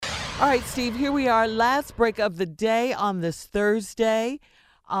All right, Steve, here we are. Last break of the day on this Thursday.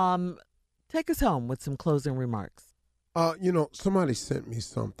 Take us home with some closing remarks. Somebody sent me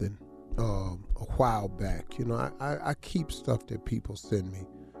something a while back. I keep stuff that people send me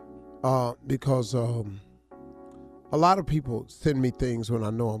because a lot of people send me things when I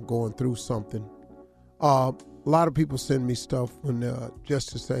know I'm going through something. A lot of people send me stuff when just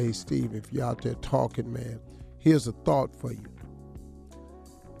to say, hey, Steve, if you're out there talking, man, here's a thought for you.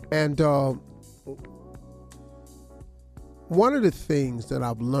 And one of the things that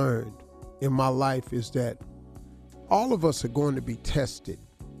I've learned in my life is that all of us are going to be tested.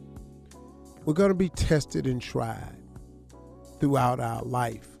 We're going to be tested and tried throughout our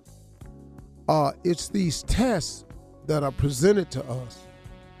life. It's these tests that are presented to us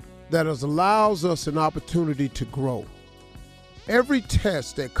that allows us an opportunity to grow. Every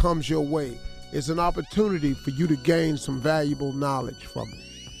test that comes your way is an opportunity for you to gain some valuable knowledge from it.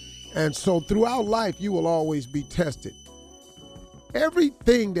 And so throughout life, you will always be tested.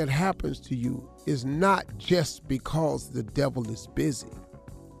 Everything that happens to you is not just because the devil is busy.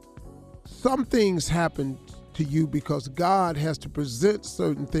 Some things happen to you because God has to present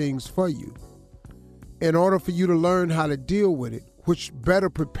certain things for you in order for you to learn how to deal with it, which better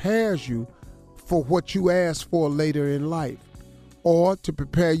prepares you for what you ask for later in life, or to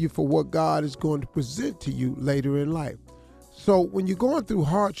prepare you for what God is going to present to you later in life. So when you're going through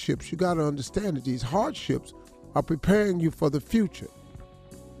hardships, you got to understand that these hardships are preparing you for the future.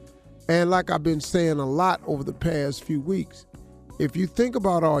 And like I've been saying a lot over the past few weeks, if you think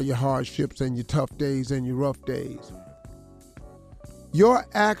about all your hardships and your tough days and your rough days, your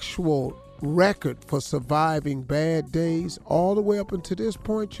actual record for surviving bad days all the way up until this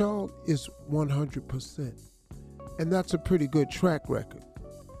point, y'all, is 100%. And that's a pretty good track record.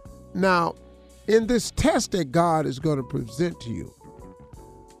 Now, in this test that God is going to present to you,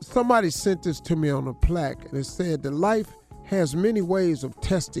 somebody sent this to me on a plaque, and it said that life has many ways of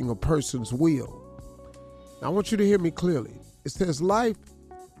testing a person's will. Now, I want you to hear me clearly. It says life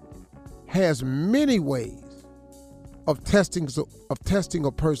has many ways of testing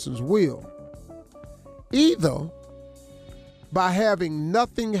a person's will, either by having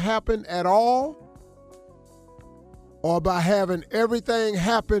nothing happen at all, or by having everything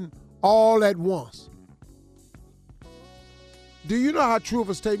happen all at once. Do you know how true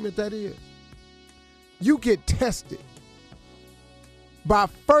of a statement that is? You get tested by,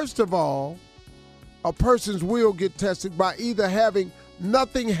 first of all, a person's will get tested by either having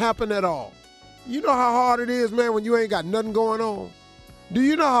nothing happen at all. You know how hard it is, man, when you ain't got nothing going on? Do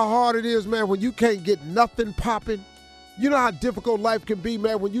you know how hard it is, man, when you can't get nothing popping? You know how difficult life can be,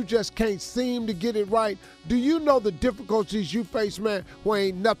 man, when you just can't seem to get it right? Do you know the difficulties you face, man, where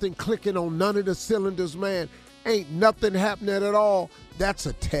ain't nothing clicking on none of the cylinders, man? Ain't nothing happening at all? That's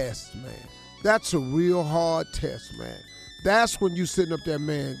a test, man. That's a real hard test, man. That's when you sitting up there,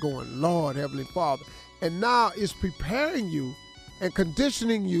 man, going, Lord, Heavenly Father. And now it's preparing you and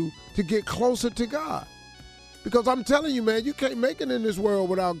conditioning you to get closer to God. Because I'm telling you, man, you can't make it in this world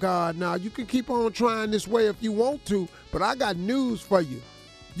without God. Now, you can keep on trying this way if you want to, but I got news for you.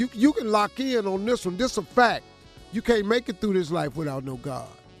 You can lock in on this one. This is a fact. You can't make it through this life without no God.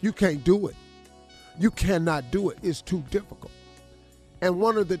 You can't do it. You cannot do it. It's too difficult. And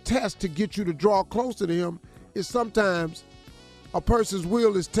one of the tests to get you to draw closer to him is sometimes a person's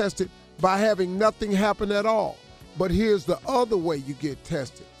will is tested by having nothing happen at all. But here's the other way you get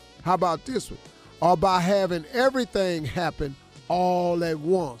tested. How about this one? Or by having everything happen all at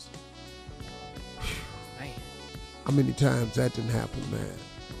once. Man. How many times that didn't happen, man?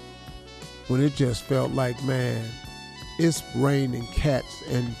 When it just felt like, man, it's raining cats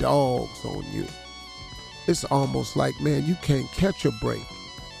and dogs on you. It's almost like, man, you can't catch a break.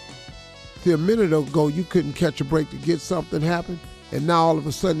 See, a minute ago, you couldn't catch a break to get something happen, and now all of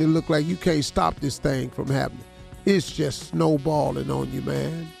a sudden it look like you can't stop this thing from happening. It's just snowballing on you,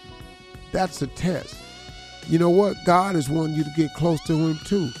 man. That's a test. You know what? God is wanting you to get close to him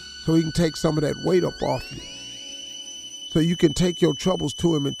too, so he can take some of that weight up off you. So you can take your troubles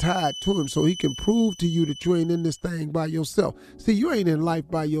to him and tie it to him, so he can prove to you that you ain't in this thing by yourself. See, you ain't in life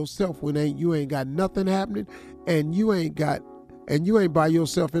by yourself when you ain't got nothing happening, and you ain't by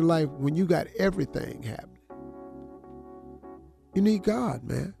yourself in life when you got everything happening. You need God,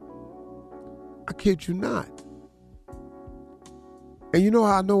 man. I kid you not. And you know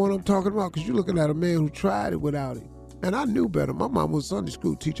how I know what I'm talking about? Because you're looking at a man who tried it without it. And I knew better. My mom was a Sunday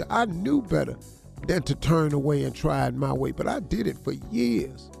school teacher. I knew better than to turn away and try it my way. But I did it for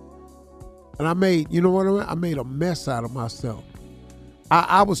years. And I made, you know what I mean? I made a mess out of myself.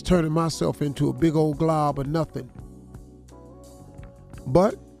 I was turning myself into a big old glob of nothing.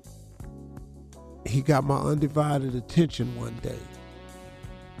 But he got my undivided attention one day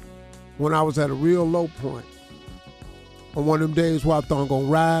when I was at a real low point. On one of them days where I thought I'm going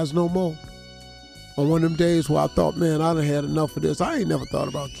to rise no more. On one of them days where I thought, man, I done had enough of this. I ain't never thought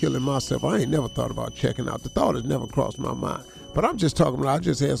about killing myself. I ain't never thought about checking out. The thought has never crossed my mind. But I'm just talking about, I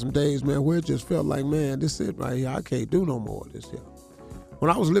just had some days, man, where it just felt like, man, this is it right here. I can't do no more of this here.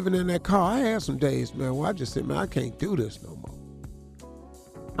 When I was living in that car, I had some days, man, where I just said, man, I can't do this no more.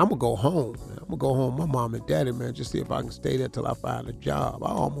 I'm going to go home, man. I'm going to go home with my mom and daddy, man, just see if I can stay there till I find a job. I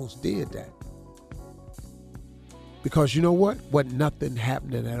almost did that. Because you know what? Wasn't nothing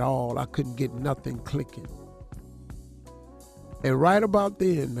happening at all. I couldn't get nothing clicking. And right about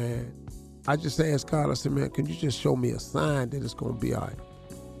then, man, I just asked God, I said, man, can you just show me a sign that it's going to be all right?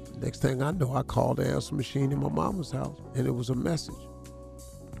 Next thing I know, I called the answer machine in my mama's house, and it was a message.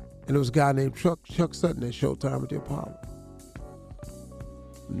 And it was a guy named Chuck Sutton at Showtime at the Apollo.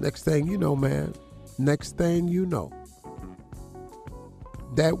 Next thing you know, man,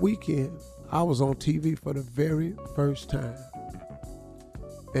 that weekend, I was on TV for the very first time.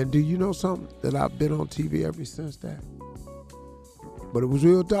 And do you know something? That I've been on TV ever since that. But it was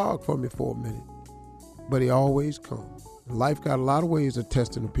real dark for me for a minute. But he always comes. Life got a lot of ways of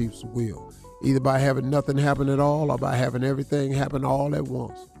testing a people's will. Either by having nothing happen at all or by having everything happen all at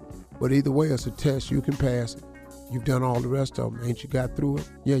once. But either way, it's a test. You can pass it. You've done all the rest of them. Ain't you got through it?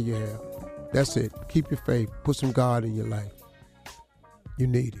 Yeah, you have. That's it. Keep your faith. Put some God in your life. You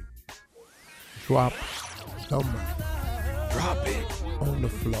need it. Drop somebody. Drop it on the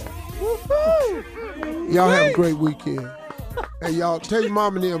floor. Woo-hoo! Y'all have a great weekend. Hey, y'all, tell your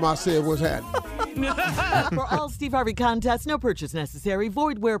mom and them I said what's happening. For all Steve Harvey contests, no purchase necessary,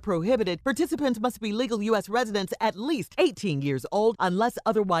 void where prohibited. Participants must be legal U.S. residents at least 18 years old unless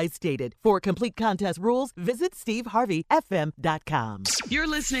otherwise stated. For complete contest rules, visit SteveHarveyFM.com. You're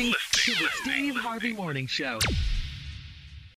listening to the Steve Harvey Morning Show.